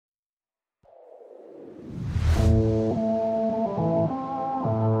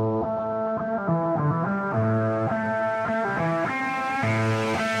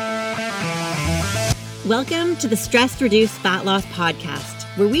Welcome to the Stress Reduce Fat Loss podcast,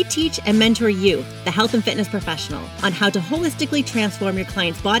 where we teach and mentor you, the health and fitness professional, on how to holistically transform your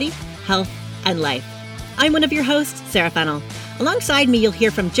client's body, health, and life. I'm one of your hosts, Sarah Fennell. Alongside me, you'll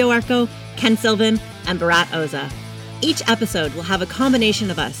hear from Joe Arco, Ken Sylvan, and Bharat Oza. Each episode will have a combination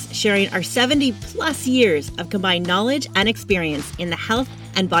of us sharing our 70 plus years of combined knowledge and experience in the health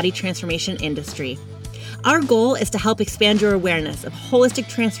and body transformation industry. Our goal is to help expand your awareness of holistic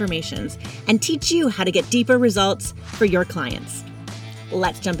transformations and teach you how to get deeper results for your clients.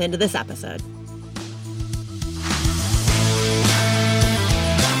 Let's jump into this episode.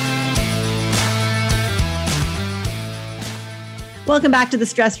 Welcome back to the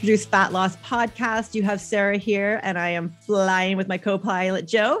Stress Reduce Fat Loss podcast. You have Sarah here, and I am flying with my co-pilot,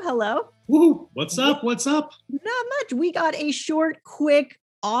 Joe. Hello. Woo! What's up? What's up? Not much. We got a short, quick,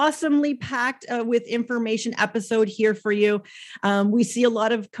 awesomely packed with information episode here for you. We see a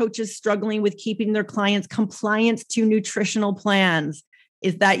lot of coaches struggling with keeping their clients compliant to nutritional plans.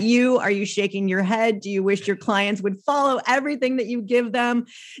 Is that you? Are you shaking your head? Do you wish your clients would follow everything that you give them?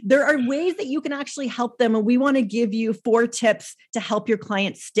 There are ways that you can actually help them. And we want to give you 4 tips to help your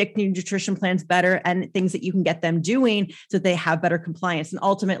clients stick to nutrition plans better and things that you can get them doing so that they have better compliance and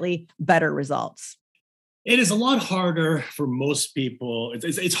ultimately better results. It is a lot harder for most people.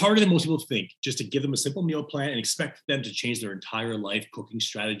 It's harder than most people think, just to give them a simple meal plan and expect them to change their entire life, cooking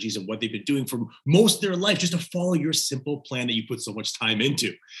strategies and what they've been doing for most of their life, just to follow your simple plan that you put so much time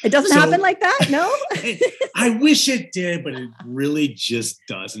into. It doesn't happen like that, no? I wish it did, but it really just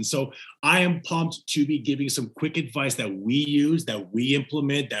doesn't. So I am pumped to be giving some quick advice that we use, that we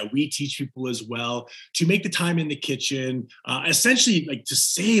implement, that we teach people as well, to make the time in the kitchen, essentially like to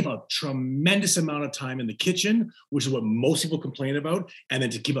save a tremendous amount of time in the kitchen, which is what most people complain about, and then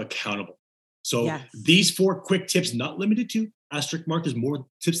to keep accountable. So These 4 quick tips, not limited to asterisk mark, there's more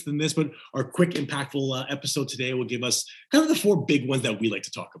tips than this, but our quick impactful episode today will give us kind of the 4 big ones that we like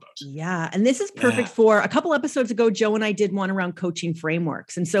to talk about. Yeah. And this is perfect for a couple episodes ago, Joe and I did one around coaching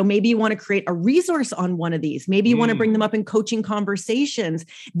frameworks. And so maybe you want to create a resource on one of these. Maybe you want to bring them up in coaching conversations.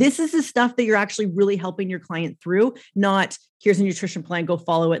 This is the stuff that you're actually really helping your client through, not here's a nutrition plan, go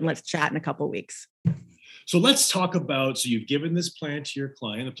follow it and let's chat in a couple of weeks. So let's talk about, so you've given this plan to your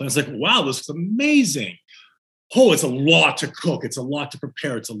client. The plan's like, wow, this is amazing. Oh, it's a lot to cook. It's a lot to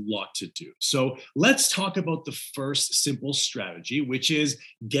prepare. It's a lot to do. So let's talk about the first simple strategy, which is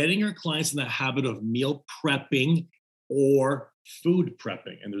getting your clients in the habit of meal prepping or food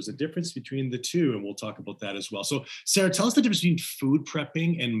prepping. And there's a difference between the two, and we'll talk about that as well. So Sarah, tell us the difference between food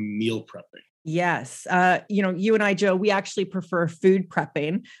prepping and meal prepping. Yes. You and I, Joe, we actually prefer food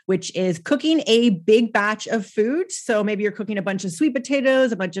prepping, which is cooking a big batch of food. So maybe you're cooking a bunch of sweet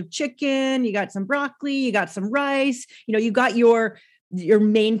potatoes, a bunch of chicken, you got some broccoli, you got some rice, you got your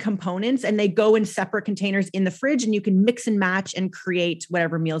main components, and they go in separate containers in the fridge, and you can mix and match and create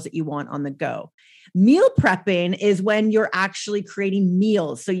whatever meals that you want on the go. Meal prepping is when you're actually creating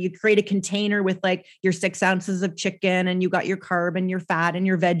meals. So you create a container with like your 6 ounces of chicken, and you got your carb and your fat and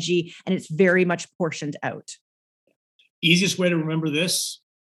your veggie, and it's very much portioned out. Easiest way to remember this: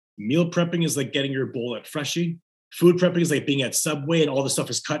 meal prepping is like getting your bowl at Freshie. Food prepping is like being at Subway and all the stuff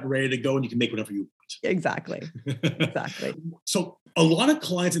is cut and ready to go and you can make whatever you want. Exactly. So a lot of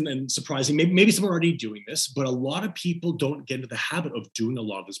clients, and surprising, maybe some are already doing this, but a lot of people don't get into the habit of doing a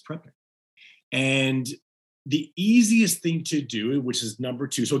lot of this prepping. And the easiest thing to do, which is number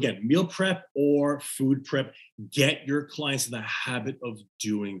 2. So again, meal prep or food prep, get your clients in the habit of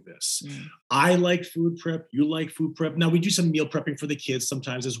doing this. I like food prep. You like food prep. Now we do some meal prepping for the kids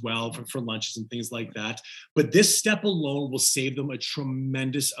sometimes as well for lunches and things like that. But this step alone will save them a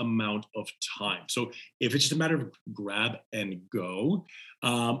tremendous amount of time. So if it's just a matter of grab and go,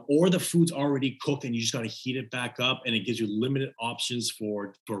 or the food's already cooked and you just got to heat it back up, and it gives you limited options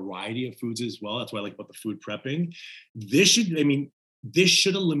for variety of foods as well. That's what I like about the food prepping. This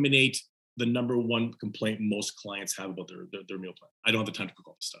should eliminate the number 1 complaint most clients have about their meal plan. I don't have the time to cook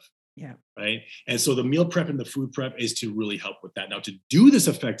all this stuff. Yeah. Right. And so the meal prep and the food prep is to really help with that. Now, to do this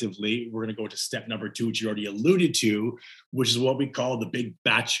effectively, we're going to go to step number 2, which you already alluded to, which is what we call the big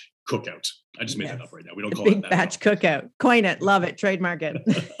batch cookout. I just made that up right now. We don't call it that. Big batch cookout. Coin it. Love it. Trademark it.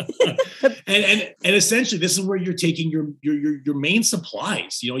 and essentially, this is where you're taking your main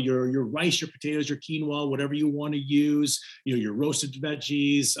supplies. Your rice, your potatoes, your quinoa, whatever you want to use. Your roasted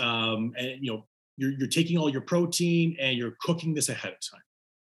veggies, and you're taking all your protein and you're cooking this ahead of time.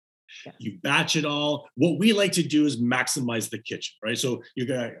 Yeah. You batch it all. What we like to do is maximize the kitchen, right? So you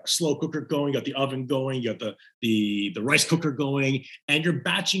got a slow cooker going, you got the oven going, you got the rice cooker going, and you're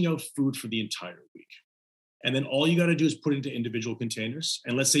batching out food for the entire week. And then all you got to do is put it into individual containers.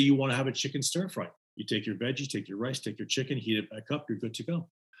 And let's say you want to have a chicken stir fry. You take your veggies, take your rice, take your chicken, heat it back up, you're good to go.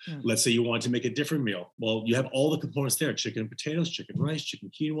 Yeah. Let's say you want to make a different meal. Well, you have all the components there: chicken and potatoes, chicken rice, chicken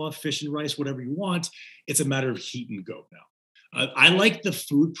quinoa, fish and rice, whatever you want. It's a matter of heat and go now. I like the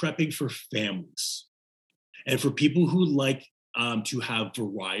food prepping for families and for people who like to have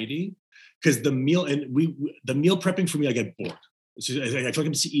variety, because the meal prepping for me, I get bored. So I feel like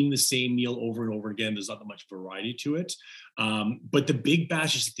I'm just eating the same meal over and over again. There's not that much variety to it. But the big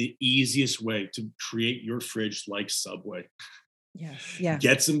batch is the easiest way to create your fridge like Subway. Yes. Yeah.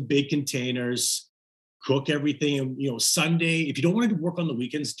 Get some big containers, cook everything. And, Sunday, if you don't want to work on the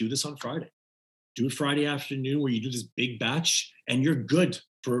weekends, do this on Friday. Do it Friday afternoon where you do this big batch and you're good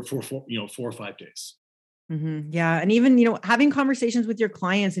for 4 or 5 days. Mm-hmm. Yeah. And even, having conversations with your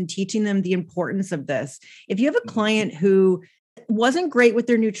clients and teaching them the importance of this. If you have a client who wasn't great with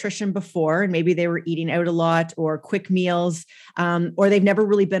their nutrition before, and maybe they were eating out a lot or quick meals, or they've never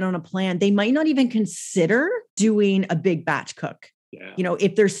really been on a plan, they might not even consider doing a big batch cook. Yeah.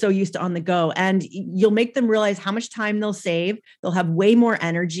 If they're so used to on the go, and you'll make them realize how much time they'll save. They'll have way more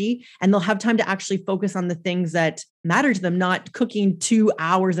energy and they'll have time to actually focus on the things that matter to them, not cooking 2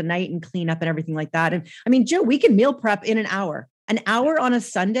 hours a night and clean up and everything like that. And I mean, Joe, we can meal prep in an hour on a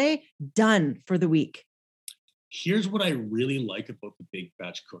Sunday, done for the week. Here's what I really like about the big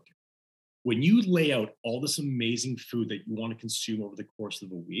batch cooking. When you lay out all this amazing food that you want to consume over the course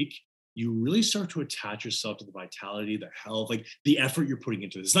of a week, you really start to attach yourself to the vitality, the health, like the effort you're putting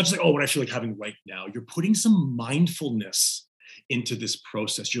into this. It's not just like, what I feel like having right now. You're putting some mindfulness into this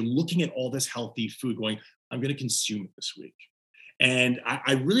process. You're looking at all this healthy food going, I'm going to consume it this week. And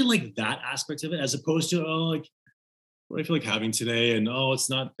I really like that aspect of it, as opposed to, what do I feel like having today? And, it's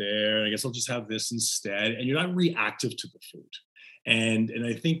not there. I guess I'll just have this instead. And you're not reactive to the food. And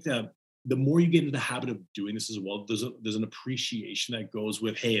I think that the more you get into the habit of doing this as well, there's an appreciation that goes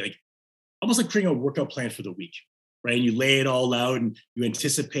with, hey, like, almost like creating a workout plan for the week, right? And you lay it all out and you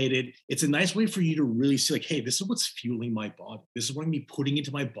anticipate it. It's a nice way for you to really see, like, hey, this is what's fueling my body. This is what I'm going to be putting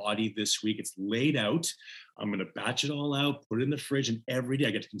into my body this week. It's laid out. I'm going to batch it all out, put it in the fridge, and every day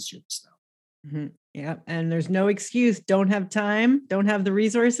I get to consume this now. Mm-hmm. Yeah. And there's no excuse. Don't have time. Don't have the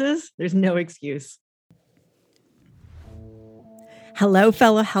resources. There's no excuse. Hello,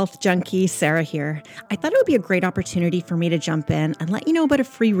 fellow health junkie, Sarah here. I thought it would be a great opportunity for me to jump in and let you know about a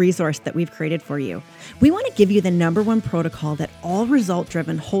free resource that we've created for you. We want to give you the #1 protocol that all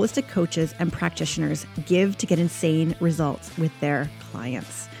result-driven holistic coaches and practitioners give to get insane results with their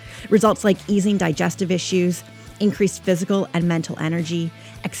clients. Results like easing digestive issues, increased physical and mental energy,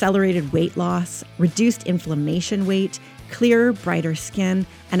 accelerated weight loss, reduced inflammation weight, clearer, brighter skin,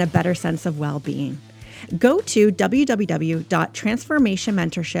 and a better sense of well-being. Go to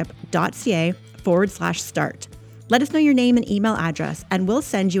www.transformationmentorship.ca/start. Let us know your name and email address, and we'll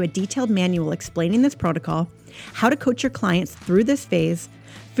send you a detailed manual explaining this protocol, how to coach your clients through this phase,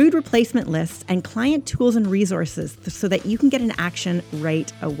 food replacement lists, and client tools and resources so that you can get in action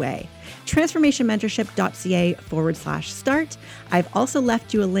right away. Transformationmentorship.ca/start. I've also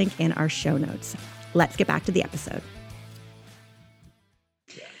left you a link in our show notes. Let's get back to the episode.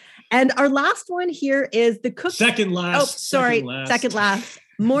 And our last one here is the cook. Second last. Second last.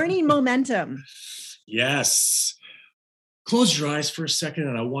 Morning momentum. Yes. Close your eyes for a second,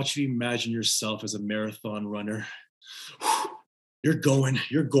 and I want you to imagine yourself as a marathon runner. You're going.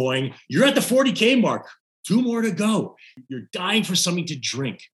 You're at the 40K mark. 2 more to go. You're dying for something to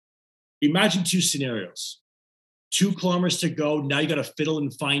drink. Imagine 2 scenarios. 2 kilometers to go. Now you got to fiddle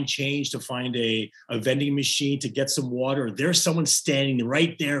and find change to find a vending machine to get some water. There's someone standing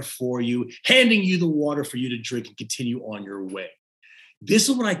right there for you, handing you the water for you to drink and continue on your way. This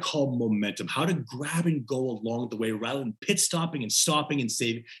is what I call momentum, how to grab and go along the way rather than pit stopping and stopping and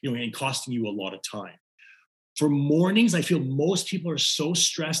saving, and costing you a lot of time. For mornings, I feel most people are so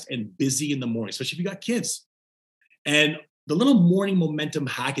stressed and busy in the morning, especially if you got kids. And the little morning momentum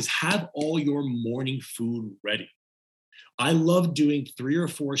hack is have all your morning food ready. I love doing 3 or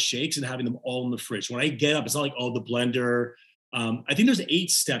 4 shakes and having them all in the fridge. When I get up, it's not like, the blender. I think there's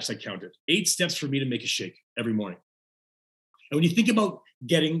 8 steps I counted. 8 steps for me to make a shake every morning. And when you think about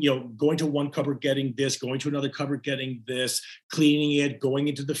getting, going to one cupboard, getting this, going to another cupboard, getting this, cleaning it, going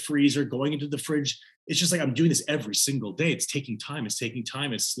into the freezer, going into the fridge, it's just like I'm doing this every single day. It's taking time. It's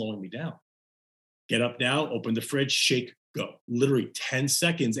slowing me down. Get up now, open the fridge, shake, go. Literally 10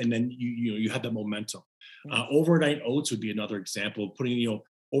 seconds, and then you have that momentum. Overnight oats would be another example of putting,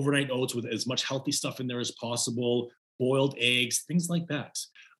 overnight oats with as much healthy stuff in there as possible, boiled eggs, things like that.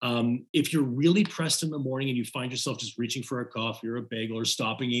 If you're really pressed in the morning and you find yourself just reaching for a coffee or a bagel or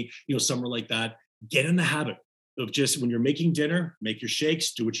stopping, somewhere like that, get in the habit of just when you're making dinner, make your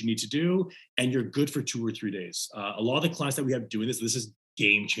shakes, do what you need to do, and you're good for 2 or 3 days. A lot of the clients that we have doing this is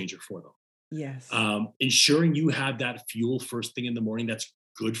game changer for them. Yes. Ensuring you have that fuel first thing in the morning that's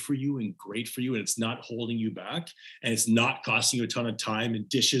good for you and great for you, and it's not holding you back, and it's not costing you a ton of time and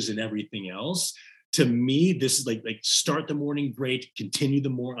dishes and everything else. To me, this is like start the morning great, continue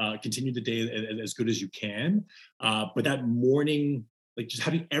the day as good as you can. But that morning, like just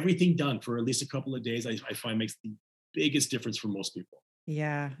having everything done for at least a couple of days, I find makes the biggest difference for most people.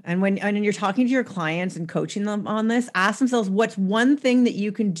 Yeah. And when you're talking to your clients and coaching them on this, ask themselves, what's one thing that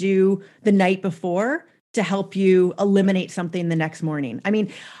you can do the night before to help you eliminate something the next morning? I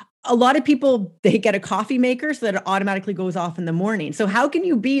mean, a lot of people, they get a coffee maker so that it automatically goes off in the morning. So how can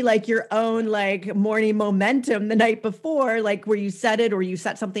you be like your own like morning momentum the night before, like where you set it or you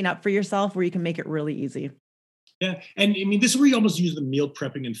set something up for yourself where you can make it really easy? Yeah. And I mean, this is where you almost use the meal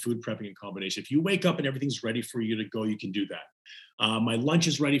prepping and food prepping in combination. If you wake up and everything's ready for you to go, you can do that. My lunch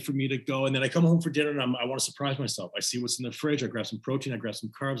is ready for me to go. And then I come home for dinner and I want to surprise myself. I see what's in the fridge. I grab some protein, I grab some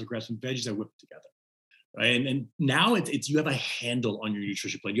carbs, I grab some veggies, I whip it together. Right. And now it's you have a handle on your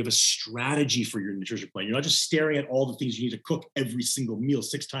nutrition plan. You have a strategy for your nutrition plan. You're not just staring at all the things you need to cook every single meal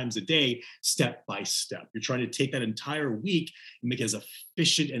 6 times a day, step by step. You're trying to take that entire week and make it as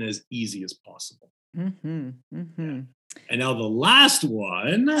efficient and as easy as possible. Mm-hmm, mm-hmm. And now the last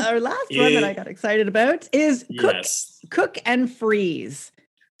one. Our last one that I got excited about is cook and freeze.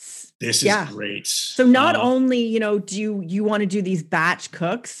 This is great. So not only, do you want to do these batch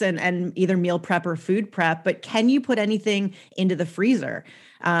cooks and either meal prep or food prep, but can you put anything into the freezer?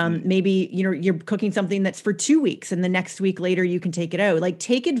 Maybe, you're cooking something that's for 2 weeks and the next week later you can take it out. Like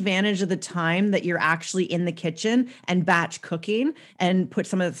take advantage of the time that you're actually in the kitchen and batch cooking and put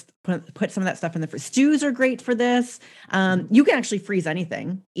some of that stuff in the fridge. Stews are great for this. You can actually freeze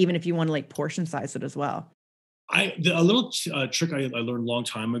anything, even if you want to like portion size it as well. A little trick I learned a long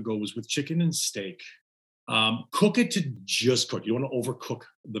time ago was with chicken and steak. Cook it to just cook. You don't want to overcook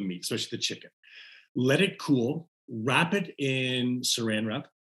the meat, especially the chicken. Let it cool. Wrap it in saran wrap,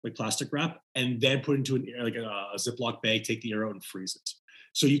 like plastic wrap, and then put it into a Ziploc bag. Take the air out and freeze it.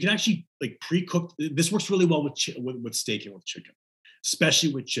 So you can actually like pre-cook. This works really well with steak and with chicken,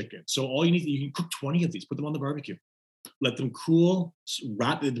 especially with chicken. So all you can cook 20 of these. Put them on the barbecue. Let them cool.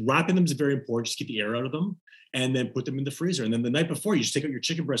 Wrapping them is very important. Just keep the air out of them. And then put them in the freezer. And then the night before, you just take out your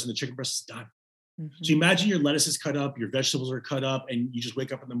chicken breast and the chicken breast is done. Mm-hmm. So imagine your lettuce is cut up, your vegetables are cut up, and you just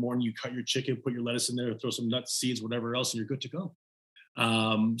wake up in the morning, you cut your chicken, put your lettuce in there, throw some nuts, seeds, whatever else, and you're good to go.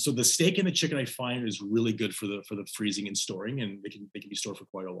 So the steak and the chicken I find is really good for the freezing and storing, and they can be stored for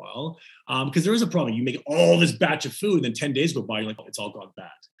quite a while. Because there is a problem. You make all this batch of food, and then 10 days go by, you're like, oh, it's all gone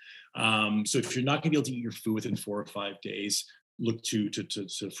bad. So if you're not gonna be able to eat your food within 4 or 5 days, look to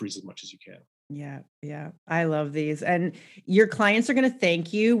freeze as much as you can. Yeah. I love these. And your clients are going to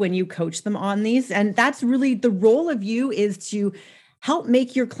thank you when you coach them on these. And that's really the role of you, is to help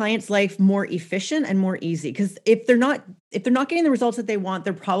make your client's life more efficient and more easy. Because if they're not getting the results that they want,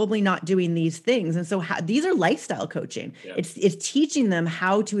 they're probably not doing these things. And so these are lifestyle coaching. Yeah. It's teaching them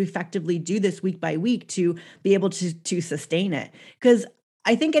how to effectively do this week by week to be able to sustain it. Because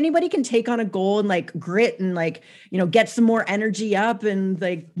I think anybody can take on a goal and like grit and like, get some more energy up and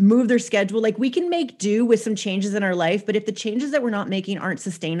like move their schedule. Like we can make do with some changes in our life, but if the changes that we're not making aren't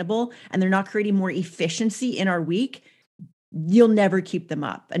sustainable and they're not creating more efficiency in our week, you'll never keep them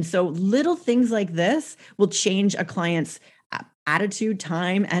up. And so little things like this will change a client's attitude,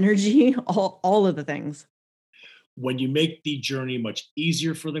 time, energy, all of the things. When you make the journey much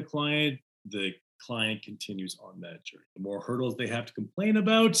easier for the client continues on that journey. The more hurdles they have to complain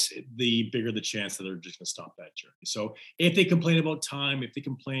about, the bigger the chance that they're just going to stop that journey. So if they complain about time, if they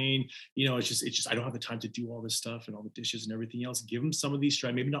complain, it's just I don't have the time to do all this stuff and all the dishes and everything else, give them some of these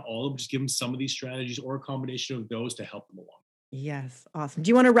strategies, maybe not all of them, just give them some of these strategies or a combination of those to help them along. Yes. Awesome. Do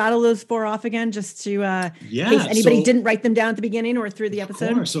you want to rattle those 4 off again, just to, in case anybody didn't write them down at the beginning or through the episode?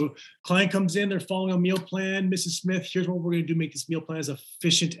 Of course. So client comes in, they're following a meal plan. Mrs. Smith, here's what we're going to do. Make this meal plan as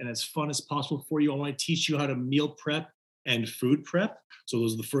efficient and as fun as possible for you. I want to teach you how to meal prep and food prep. So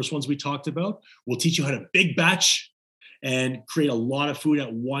those are the first ones we talked about. We'll teach you how to big batch and create a lot of food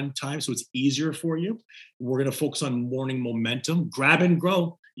at one time so it's easier for you. We're going to focus on morning momentum, grab and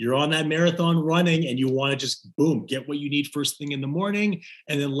grow. You're on that marathon running and you want to just get what you need first thing in the morning.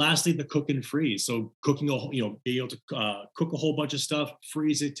 And then lastly, the cook and freeze. So cooking, be able to cook a whole bunch of stuff,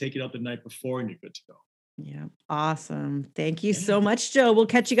 freeze it, take it out the night before, and you're good to go. Yeah. Awesome. Thank you so much, Joe. We'll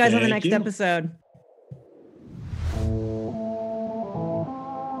catch you guys on the next episode.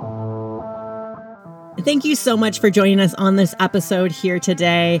 Thank you so much for joining us on this episode here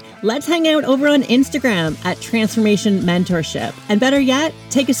today. Let's hang out over on Instagram at Transformation Mentorship. And better yet,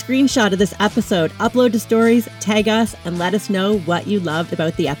 take a screenshot of this episode, upload to stories, tag us, and let us know what you loved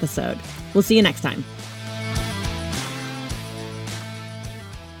about the episode. We'll see you next time.